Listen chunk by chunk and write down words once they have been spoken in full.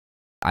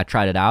I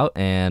tried it out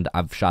and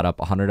I've shot up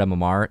 100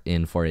 MMR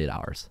in 48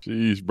 hours.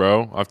 Jeez,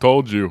 bro. I've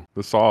told you.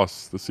 The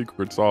sauce. The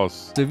secret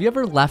sauce. So have you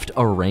ever left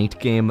a ranked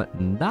game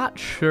not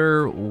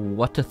sure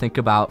what to think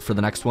about for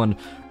the next one,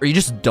 or you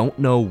just don't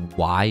know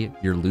why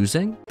you're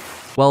losing?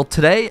 Well,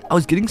 today I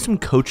was getting some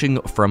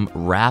coaching from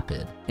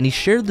Rapid, and he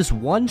shared this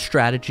one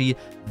strategy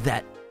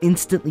that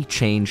instantly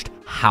changed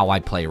how I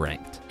play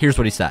ranked. Here's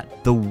what he said.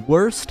 The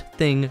worst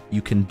thing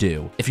you can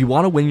do if you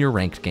want to win your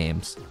ranked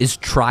games is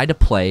try to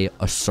play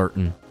a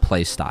certain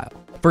play style.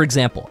 For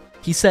example,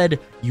 he said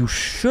you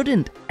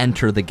shouldn't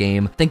enter the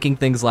game thinking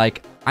things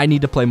like, I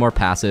need to play more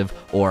passive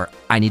or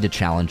I need to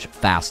challenge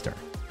faster.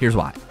 Here's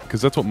why.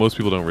 Because that's what most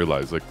people don't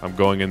realize. Like, I'm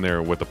going in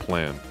there with a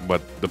plan,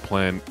 but the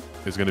plan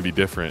is going to be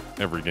different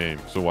every game.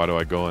 So why do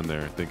I go in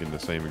there thinking the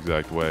same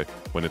exact way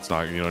when it's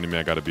not, you know what I mean?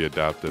 I got to be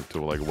adaptive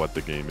to like what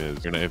the game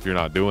is. If you're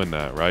not doing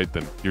that, right,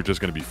 then you're just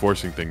going to be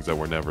forcing things that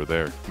were never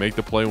there. Make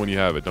the play when you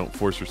have it. Don't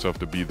force yourself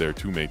to be there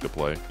to make the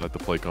play. Let the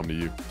play come to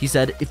you. He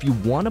said, if you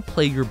want to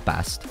play your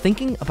best,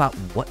 thinking about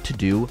what to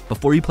do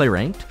before you play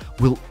ranked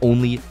will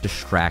only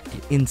distract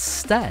you.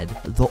 Instead,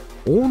 the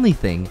only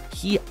thing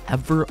he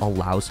ever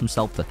allows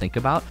himself to think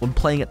about when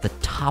playing at the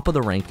top of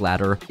the ranked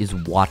ladder is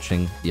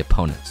watching the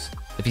opponents.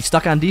 If he's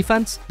stuck on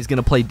defense, he's going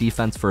to play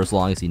defense for as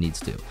long as he needs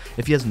to.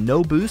 If he has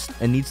no boost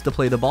and needs to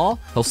play the ball,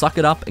 he'll suck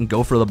it up and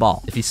go for the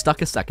ball. If he's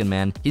stuck as second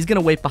man, he's going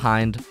to wait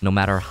behind no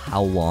matter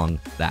how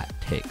long that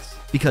takes.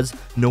 Because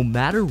no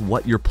matter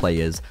what your play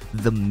is,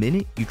 the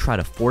minute you try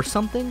to force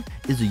something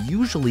is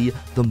usually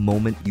the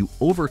moment you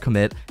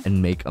overcommit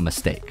and make a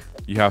mistake.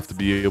 You have to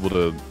be able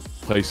to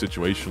play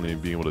situationally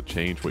and be able to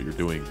change what you're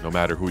doing no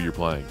matter who you're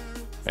playing.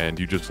 And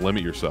you just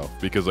limit yourself.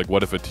 Because like,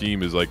 what if a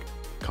team is like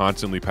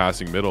constantly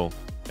passing middle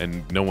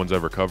and no one's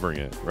ever covering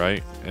it,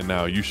 right? And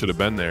now you should have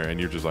been there and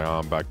you're just like, oh,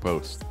 I'm back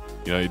post.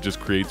 You know, it just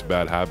creates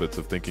bad habits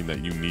of thinking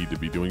that you need to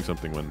be doing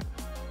something when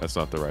that's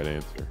not the right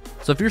answer.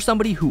 So if you're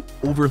somebody who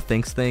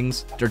overthinks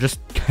things or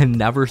just can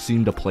never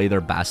seem to play their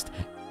best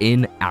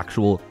in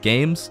actual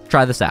games,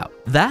 try this out.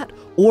 That,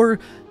 or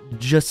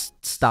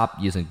just stop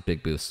using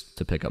big boosts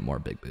to pick up more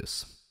big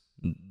boosts.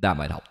 That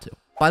might help too.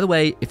 By the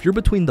way, if you're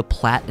between the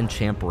Plat and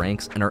Champ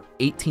ranks and are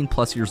 18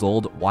 plus years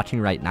old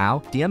watching right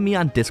now, DM me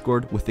on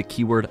Discord with the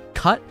keyword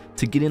CUT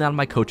to get in on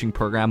my coaching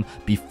program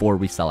before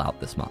we sell out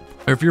this month.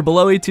 Or if you're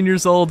below 18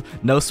 years old,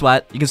 no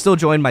sweat, you can still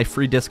join my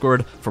free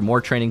Discord for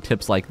more training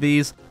tips like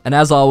these. And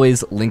as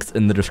always, links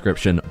in the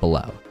description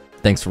below.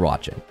 Thanks for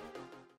watching.